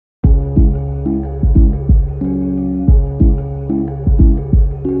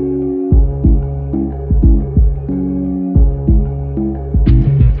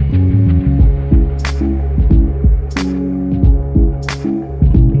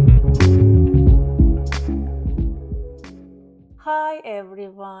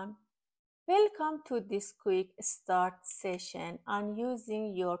everyone. Welcome to this quick start session on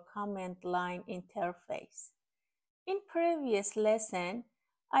using your command line interface. In previous lesson,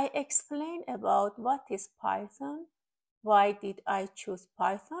 I explained about what is Python, why did I choose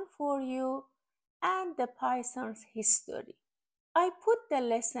Python for you, and the Python's history. I put the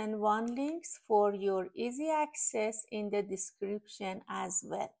lesson 1 links for your easy access in the description as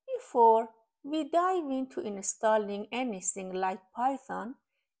well. Before we dive into installing anything like Python,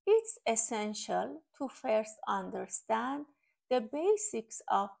 it's essential to first understand the basics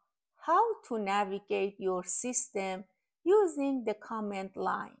of how to navigate your system using the command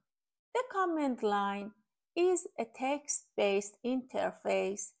line. The command line is a text-based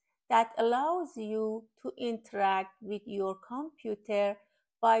interface that allows you to interact with your computer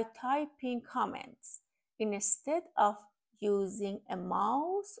by typing commands instead of using a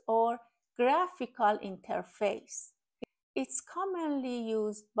mouse or graphical interface. It's commonly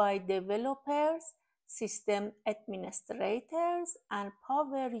used by developers, system administrators, and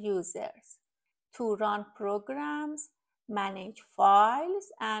power users to run programs, manage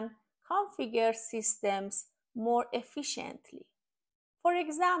files, and configure systems more efficiently. For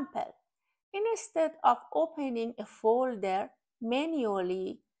example, instead of opening a folder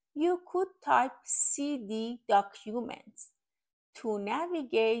manually, you could type cd documents to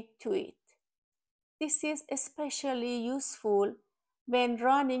navigate to it. This is especially useful when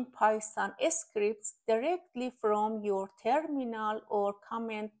running Python scripts directly from your terminal or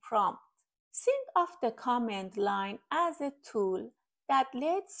command prompt. Think of the command line as a tool that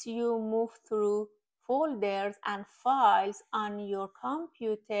lets you move through folders and files on your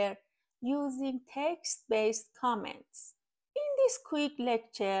computer using text-based commands. In this quick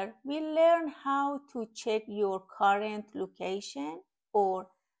lecture, we'll learn how to check your current location or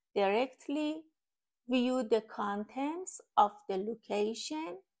directly view the contents of the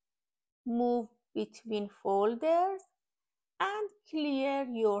location, move between folders, and clear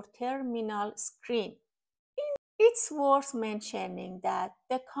your terminal screen. It's worth mentioning that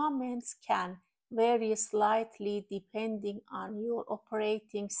the commands can vary slightly depending on your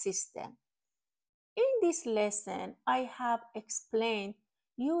operating system. In this lesson, I have explained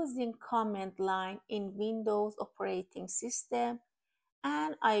using command line in Windows operating system,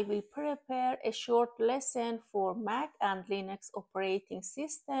 and I will prepare a short lesson for Mac and Linux operating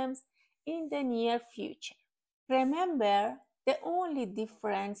systems in the near future. Remember, the only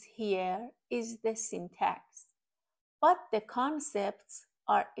difference here is the syntax, but the concepts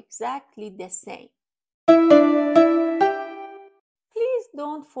are exactly the same. Please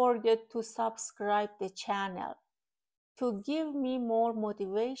don't forget to subscribe the channel to give me more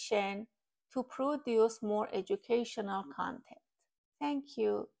motivation to produce more educational content. Thank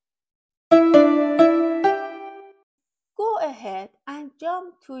you. Go ahead and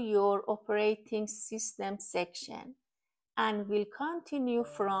jump to your operating system section and we'll continue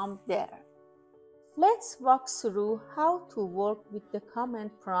from there. Let's walk through how to work with the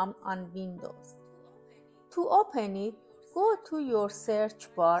command prompt on Windows. To open it, go to your search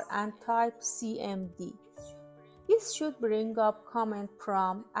bar and type CMD. This should bring up command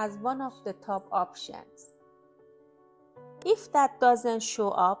prompt as one of the top options. If that doesn't show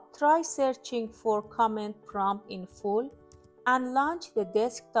up, try searching for command prompt in full and launch the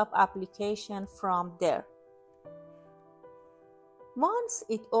desktop application from there. Once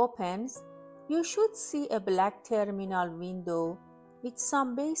it opens, you should see a black terminal window with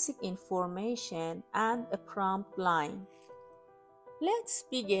some basic information and a prompt line. Let's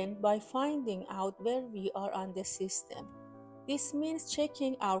begin by finding out where we are on the system. This means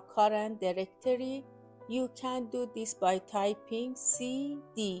checking our current directory. You can do this by typing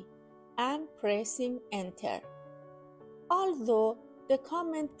cd and pressing enter. Although the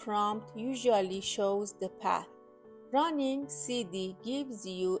command prompt usually shows the path, running cd gives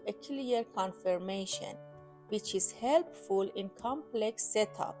you a clear confirmation, which is helpful in complex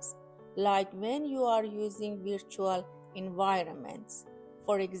setups, like when you are using virtual environments.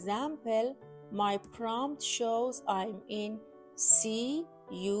 For example, my prompt shows I'm in C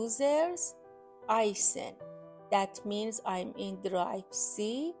users ISN. That means I'm in drive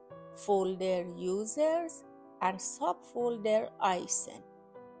C, folder users, and subfolder ISN.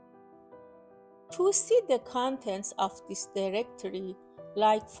 To see the contents of this directory,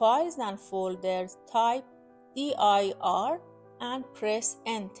 like files and folders, type dir and press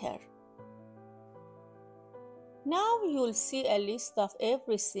enter. Now you'll see a list of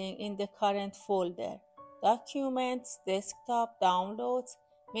everything in the current folder: documents, desktop, downloads,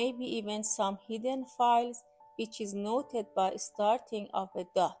 maybe even some hidden files, which is noted by starting of a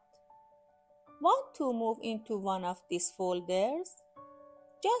dot. Want to move into one of these folders?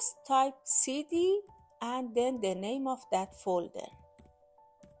 Just type cd and then the name of that folder.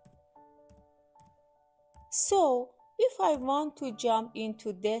 So, if I want to jump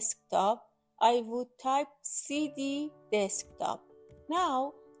into desktop, I would type cd desktop.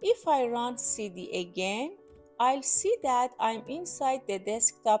 Now, if I run cd again, I'll see that I'm inside the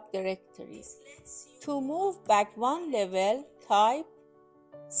desktop directory. To move back one level, type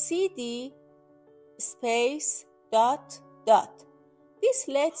cd space dot dot. This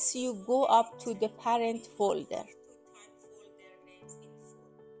lets you go up to the parent folder.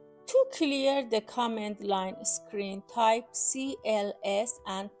 To clear the command line screen, type CLS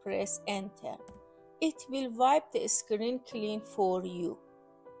and press enter. It will wipe the screen clean for you.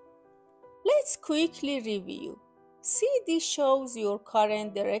 Let's quickly review. CD shows your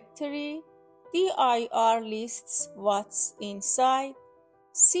current directory. dir lists what's inside.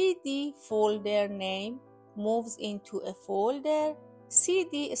 cd folder name moves into a folder.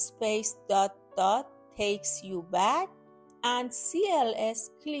 cd space dot dot takes you back, and CLS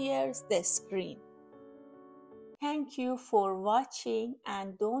clears the screen. Thank you for watching,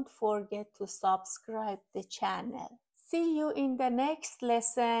 and don't forget to subscribe the channel. See you in the next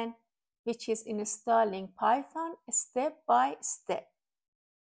lesson, which is installing Python step by step.